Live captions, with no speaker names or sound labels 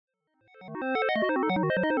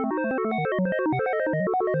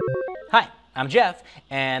Hi, I'm Jeff,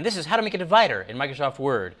 and this is how to make a divider in Microsoft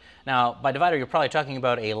Word. Now, by divider, you're probably talking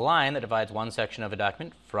about a line that divides one section of a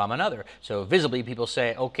document from another. So visibly, people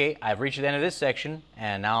say, okay, I've reached the end of this section,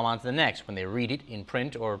 and now I'm on to the next, when they read it in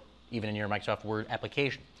print or even in your Microsoft Word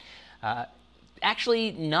application.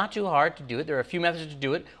 Actually, not too hard to do it. There are a few methods to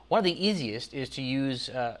do it. One of the easiest is to use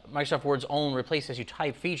Microsoft Word's own replace as you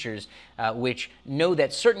type features, which know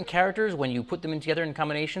that certain characters, when you put them together in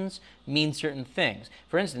combinations, mean certain things.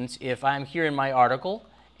 For instance, if I'm here in my article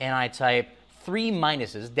and I type 3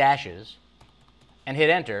 minuses, dashes, and hit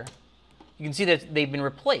enter, you can see that they've been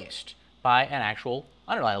replaced by an actual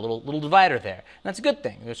underline, a little divider there. And that's a good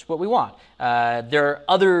thing. That's what we want. There are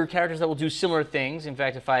other characters that will do similar things. In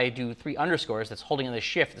fact, if I do 3 underscores, that's holding on the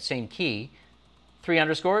shift, the same key, 3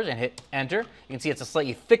 underscores, and hit enter, you can see it's a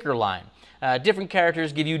slightly thicker line. Different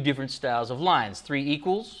characters give you different styles of lines. 3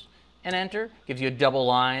 equals and enter gives you a double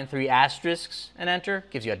line. 3 asterisks and enter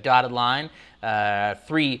gives you a dotted line.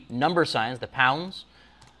 3 number signs, the pounds,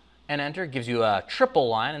 and enter gives you a triple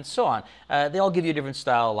line, and so on. They all give you a different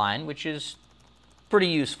style of line, which is pretty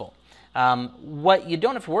useful. What you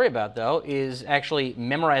don't have to worry about, though, is actually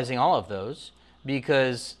memorizing all of those,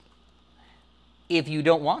 because if you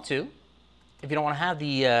don't want to, if you don't want to have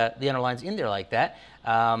the underlines in there like that,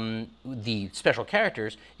 the special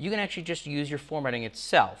characters, you can actually just use your formatting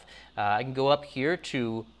itself. I can go up here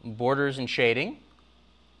to Borders and Shading,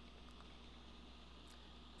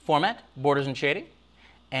 Format, Borders and Shading,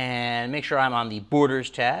 and make sure I'm on the Borders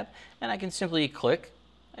tab, and I can simply click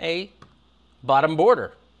a bottom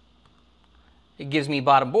border. It gives me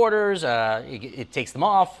bottom borders, it takes them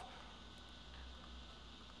off,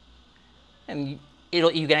 and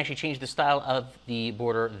you can actually change the style of the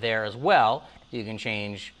border there as well. You can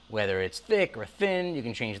change whether it's thick or thin, you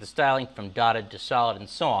can change the styling from dotted to solid, and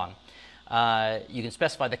so on. You can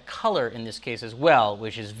specify the color in this case as well,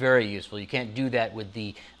 which is very useful. You can't do that with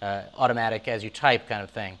the automatic as you type kind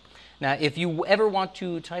of thing. Now, if you ever want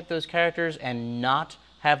to type those characters and not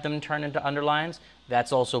have them turn into underlines,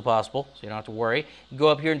 that's also possible, so you don't have to worry. Go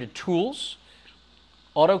up here into Tools,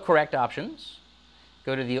 Auto Correct Options,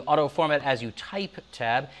 go to the Auto Format as you Type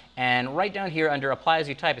tab, and right down here under Apply as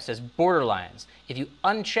you type, it says Border Lines. If you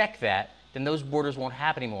uncheck that, then those borders won't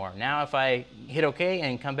happen anymore. Now if I hit OK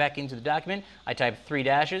and come back into the document, I type 3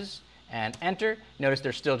 dashes and enter. Notice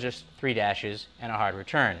there's still just 3 dashes and a hard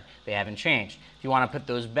return. They haven't changed. If you want to put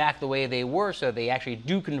those back the way they were so they actually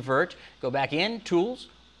do convert, go back in, Tools,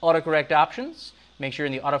 Autocorrect Options, make sure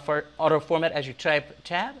in the Auto Format as you type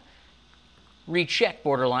tab, recheck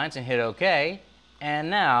border lines and hit OK, and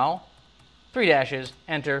now 3 dashes,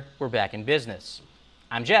 enter, we're back in business.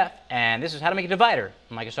 I'm Jeff, and this is how to make a divider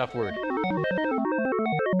in Microsoft Word.